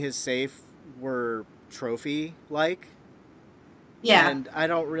stuff in his safe were trophy-like. Yeah. And I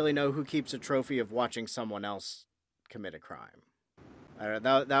don't really know who keeps a trophy of watching someone else commit a crime.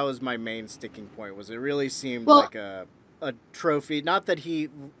 That was my main sticking point, was it really seemed like a trophy. Not that he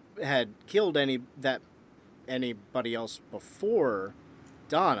had killed anybody else before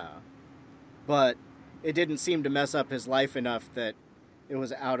Donna, but it didn't seem to mess up his life enough that it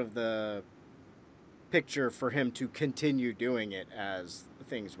was out of the picture for him to continue doing it as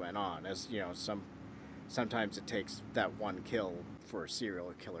things went on. As you know, sometimes it takes that one kill for a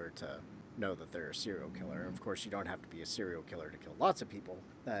serial killer to know that they're a serial killer. Of course, you don't have to be a serial killer to kill lots of people.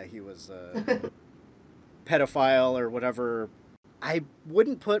 He was a pedophile or whatever. I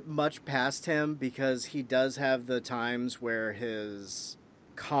wouldn't put much past him, because he does have the times where he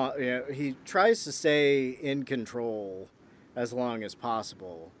tries to stay in control as long as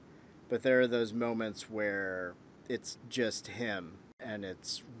possible, but there are those moments where it's just him and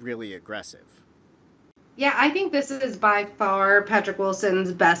it's really aggressive. Yeah, I think this is by far Patrick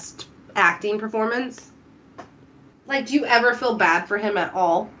Wilson's best acting performance. Like, do you ever feel bad for him at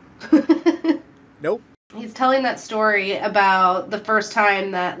all? Nope. He's telling that story about the first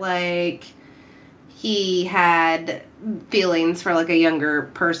time that, like, he had feelings for, like, a younger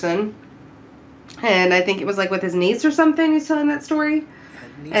person. And I think it was, like, with his niece or something, he's telling that story.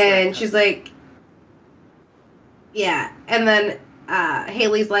 And she's like, yeah. And then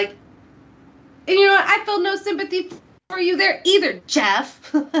Haley's like, and you know what? I feel no sympathy for you there either,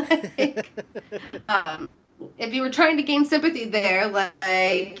 Jeff. If you were trying to gain sympathy there,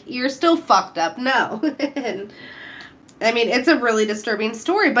 like, you're still fucked up. No. And, I mean, it's a really disturbing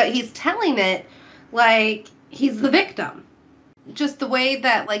story, but he's telling it like he's the victim. Just the way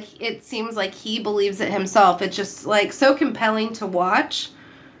that, like, it seems like he believes it himself. It's just, like, so compelling to watch.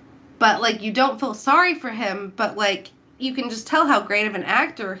 But, like, you don't feel sorry for him, but, like, you can just tell how great of an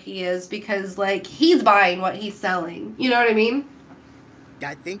actor he is because, like, he's buying what he's selling. You know what I mean?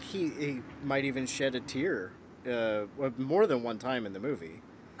 I think he might even shed a tear more than one time in the movie,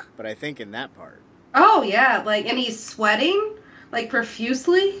 but I think in that part. Oh, yeah. Like, and he's sweating, like,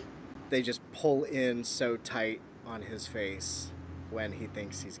 profusely. They just pull in so tight on his face when he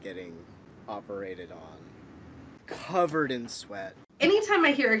thinks he's getting operated on. Covered in sweat. Anytime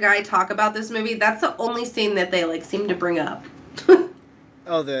I hear a guy talk about this movie, that's the only scene that they, like, seem to bring up.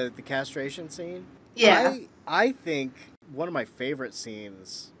 Oh, the castration scene? Yeah. I think one of my favorite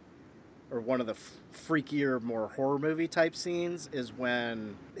scenes, or one of the freakier, more horror movie type scenes, is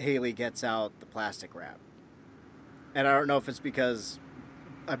when Haley gets out the plastic wrap. And I don't know if it's because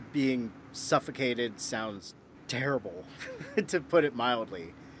being suffocated sounds terrible, to put it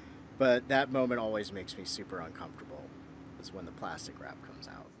mildly, but that moment always makes me super uncomfortable, is when the plastic wrap comes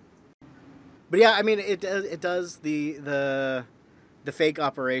out. But yeah, I mean, it does the fake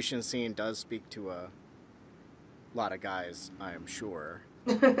operation scene does speak to a lot of guys, I am sure.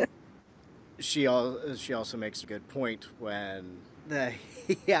 She also makes a good point when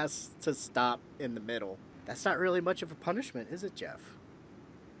he has to stop in the middle. That's not really much of a punishment, is it, Jeff?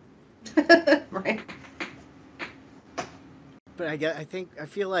 Right. But I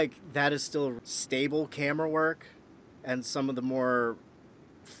feel like that is still stable camera work, and some of the more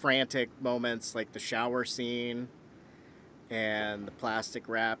frantic moments, like the shower scene and the plastic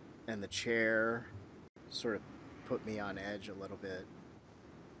wrap and the chair, sort of put me on edge a little bit.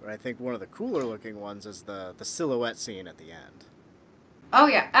 But I think one of the cooler looking ones is the silhouette scene at the end. Oh,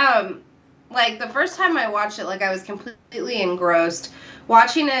 yeah. Like, the first time I watched it, like, I was completely engrossed.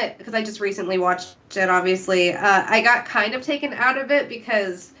 Watching it, because I just recently watched it, obviously, I got kind of taken out of it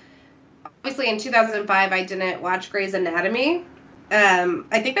because, obviously, in 2005, I didn't watch Grey's Anatomy.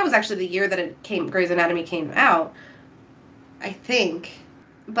 I think that was actually the year that Grey's Anatomy came out. I think.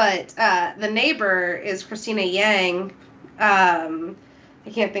 But the neighbor is Christina Yang. I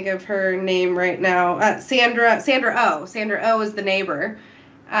can't think of her name right now. Sandra Oh. Sandra Oh is the neighbor.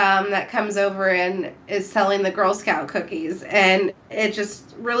 That comes over and is selling the Girl Scout cookies. And it's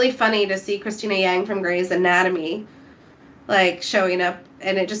just really funny to see Christina Yang from Grey's Anatomy, like, showing up.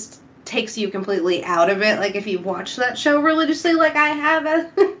 And it just takes you completely out of it. Like, if you watch that show religiously like I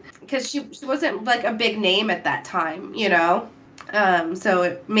have. Because she wasn't, like, a big name at that time, you know? So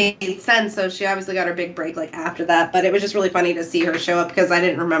it made sense. So she obviously got her big break, like, after that. But it was just really funny to see her show up because I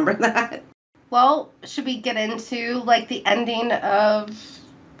didn't remember that. Well, should we get into, like, the ending of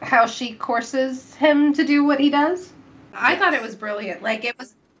how she coerces him to do what he does? I thought it was brilliant. Like,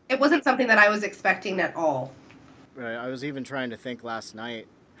 it wasn't something that I was expecting at all. Right. I was even trying to think last night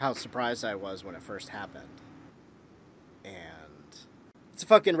how surprised I was when it first happened. And it's a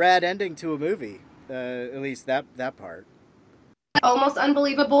fucking rad ending to a movie. At least that part. Almost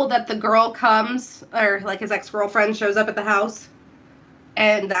unbelievable that the girl comes, or, like, his ex-girlfriend shows up at the house,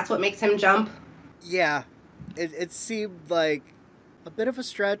 and that's what makes him jump. Yeah. It seemed like a bit of a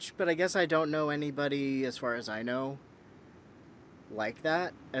stretch, but I guess I don't know anybody, as far as I know, like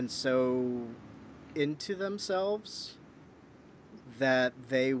that, and so into themselves that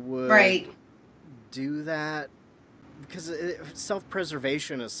they would do that, because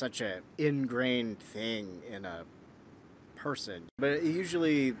self-preservation is such an ingrained thing in a person. But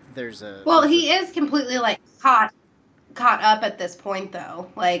usually there's a... Well, he is completely, like, caught up at this point,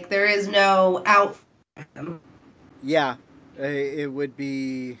 though. Like, there is no out for him. Yeah. It would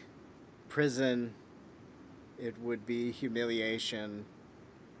be prison. It would be humiliation.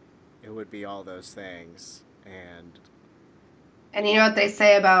 It would be all those things. And you know what they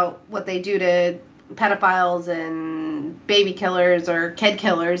say about what they do to pedophiles and baby killers or kid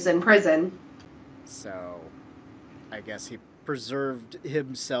killers in prison? So, I guess he preserved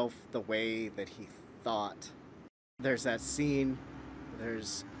himself the way that he thought. There's that scene.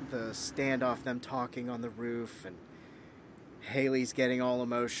 There's the standoff, them talking on the roof, and Haley's getting all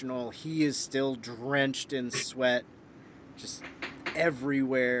emotional. He is still drenched in sweat, just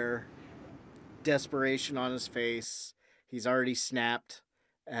everywhere. Desperation on his face. He's already snapped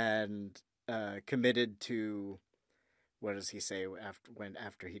and committed to, what does he say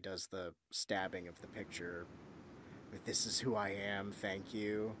after he does the stabbing of the picture? This is who I am, thank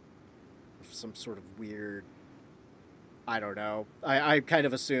you. Some sort of weird, I don't know. I kind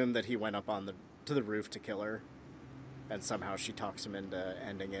of assume that he went up to the roof to kill her. And somehow she talks him into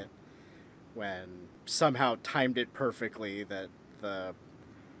ending it, when somehow timed it perfectly that the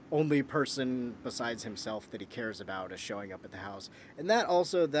only person besides himself that he cares about is showing up at the house. And that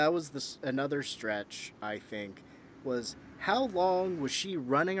was another stretch, I think, was how long was she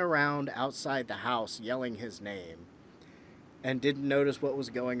running around outside the house yelling his name? and didn't notice what was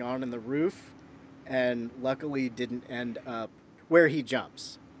going on in the roof, and luckily didn't end up where he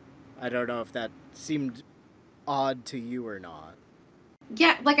jumps. I don't know if that seemed odd to you or not.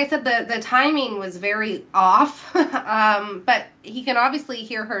 Yeah, like I said, the timing was very off, but he can obviously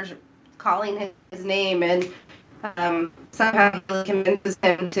hear her calling his name, and somehow he convinces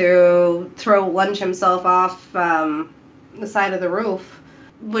him to lunge himself off the side of the roof,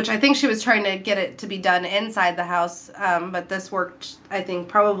 which I think she was trying to get it to be done inside the house, but this worked, I think,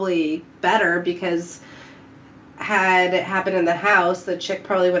 probably better, because had it happened in the house, the chick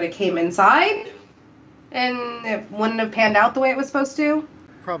probably would have came inside, and it wouldn't have panned out the way it was supposed to.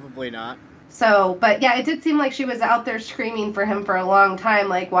 Probably not. So, but yeah, it did seem like she was out there screaming for him for a long time.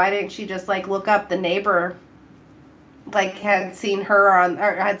 Like, why didn't she just, like, look up? The neighbor, like, had seen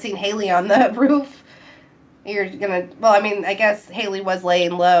Haley on the roof. Well, I mean, I guess Haley was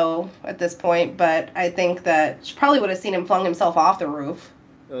laying low at this point, but I think that she probably would have seen him flung himself off the roof.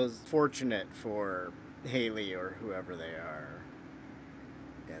 It was fortunate for Haley, or whoever they are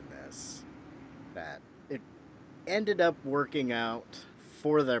in this, that it ended up working out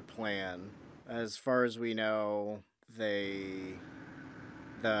for their plan. As far as we know, that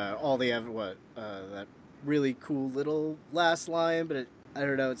really cool little last line, but I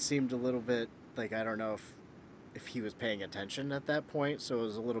don't know, it seemed a little bit like, I don't know if he was paying attention at that point, so it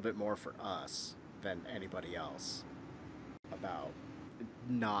was a little bit more for us than anybody else about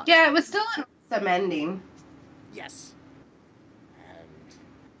not. Yeah, it was still an awesome ending. Yes. And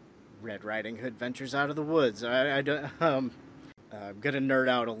Red Riding Hood ventures out of the woods. I'm gonna nerd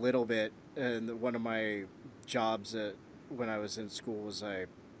out a little bit. And one of my jobs when I was in school was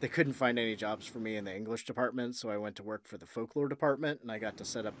they couldn't find any jobs for me in the English department, so I went to work for the folklore department, and I got to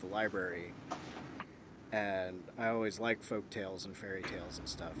set up the library. And I always liked folk tales and fairy tales and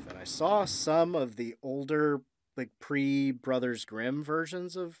stuff. And I saw some of the older, like, pre-Brothers Grimm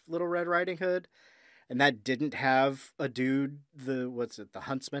versions of Little Red Riding Hood, and that didn't have a dude, the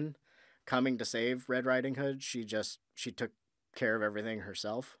huntsman, coming to save Red Riding Hood. She took care of everything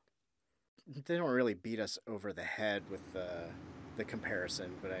herself. They don't really beat us over the head with the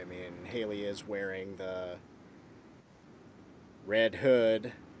comparison, but I mean, Haley is wearing the red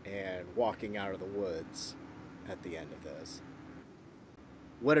hood and walking out of the woods at the end of this.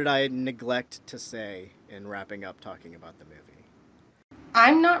 What did I neglect to say in wrapping up talking about the movie?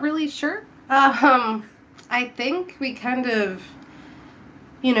 I'm not really sure. I think we kind of,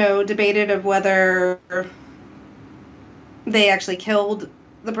 debated of whether they actually killed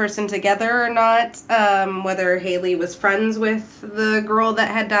the person together or not, whether Haley was friends with the girl that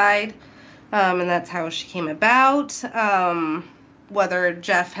had died, and that's how she came about, whether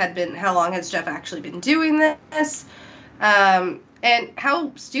how long has Jeff actually been doing this, and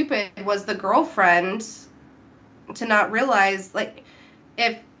how stupid was the girlfriend to not realize, like,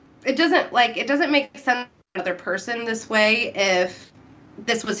 if it doesn't make sense for another person this way if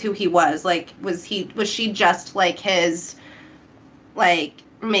this was who he was. Like, was she just like his, like,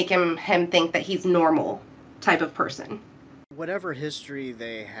 make him think that he's normal type of person? Whatever history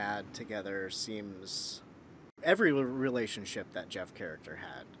they had together seems, every relationship that Jeff character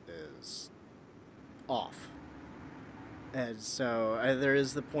had is off. And so there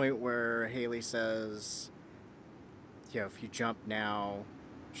is the point where Haley says, if you jump now,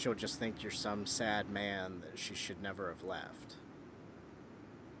 she'll just think you're some sad man that she should never have left.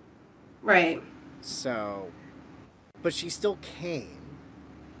 Right. So, but she still came.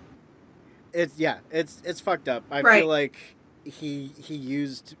 It's fucked up. I feel like he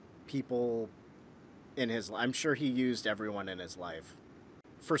used people in his life. I'm sure he used everyone in his life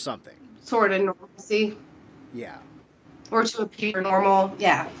for something. Sort of normalcy. Yeah. Or to appear normal.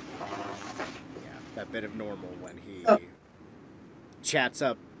 Yeah. Yeah, that bit of normal when he chats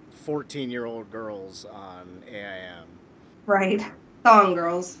up 14-year-old girls on AIM. Right. Thong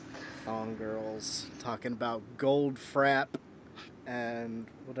girls. Thong girls. Talking about gold frap and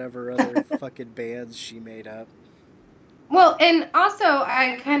whatever other fucking bands she made up. Well, and also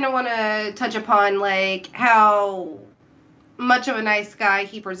I kind of want to touch upon, like, how much of a nice guy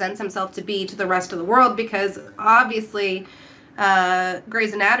he presents himself to be to the rest of the world, because obviously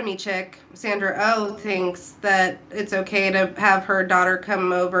Grey's Anatomy chick, Sandra Oh, thinks that it's okay to have her daughter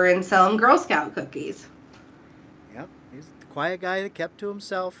come over and sell him Girl Scout cookies. Yep, he's the quiet guy that kept to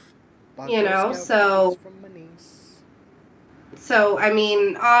himself. So, I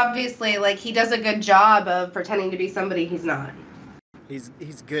mean, obviously, like, he does a good job of pretending to be somebody he's not. He's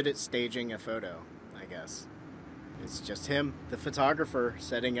good at staging a photo, I guess. It's just him, the photographer,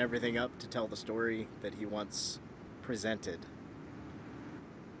 setting everything up to tell the story that he wants presented.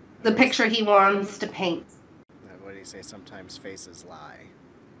 The picture he wants to paint. What they say sometimes faces lie.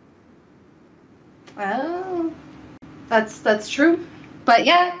 Oh, that's true. But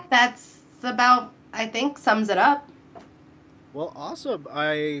yeah, that's about, I think, sums it up. Well, awesome.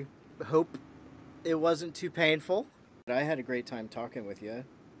 I hope it wasn't too painful. I had a great time talking with you.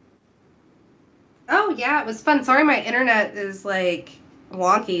 Oh yeah, it was fun. Sorry, my internet is like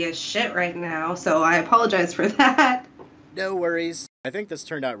wonky as shit right now, so I apologize for that. No worries. I think this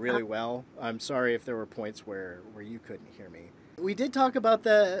turned out really well. I'm sorry if there were points where you couldn't hear me. We did talk about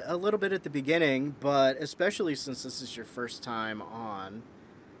that a little bit at the beginning, but especially since this is your first time on,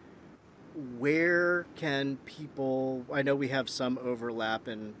 where can people, I know we have some overlap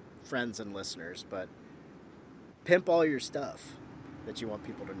in friends and listeners, but pimp all your stuff that you want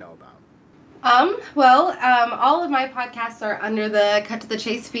people to know about. All of my podcasts are under the Cut to the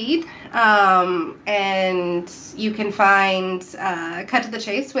Chase feed. And you can find Cut to the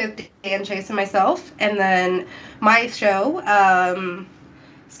Chase with Dan Chase and myself. And then my show,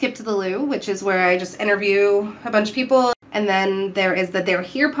 Skip to the Loo, which is where I just interview a bunch of people. And then there is the They're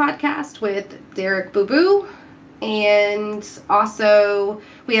Here podcast with Derek Boo Boo. And also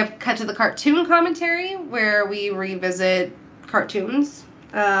we have Cut to the Cartoon commentary, where we revisit cartoons.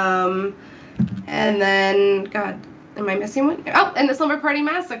 And then, God, am I missing one? Oh, and the Slumber Party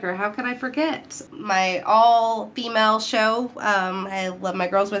Massacre. How could I forget? My all-female show. I Love My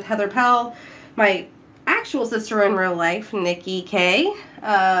Girls with Heather Pell. My actual sister in real life, Nikki K.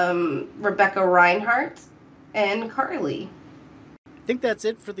 Rebecca Reinhardt. And Carly. I think that's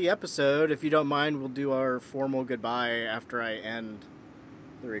it for the episode. If you don't mind, we'll do our formal goodbye after I end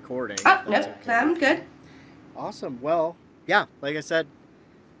the recording. Oh, nope, I'm good. Awesome. Well, yeah, like I said,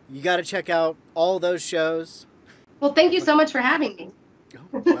 you got to check out all those shows. Well, thank you so much for having me.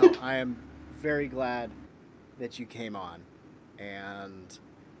 Well, I am very glad that you came on. And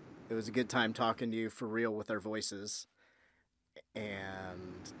it was a good time talking to you for real with our voices.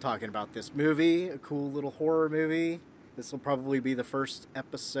 And talking about this movie, a cool little horror movie. This will probably be the first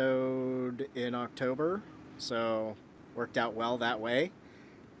episode in October. So, worked out well that way.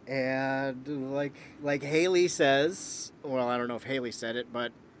 And like Haley says, well, I don't know if Haley said it,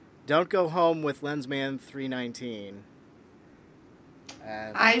 but don't go home with Lensman 319.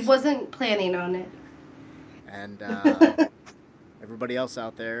 And I wasn't planning on it. And everybody else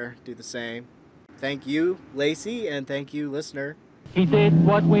out there, do the same. Thank you, Lacy, and thank you, listener. He did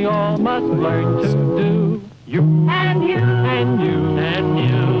what we all must learn to do. You and you and you and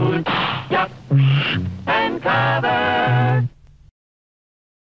you.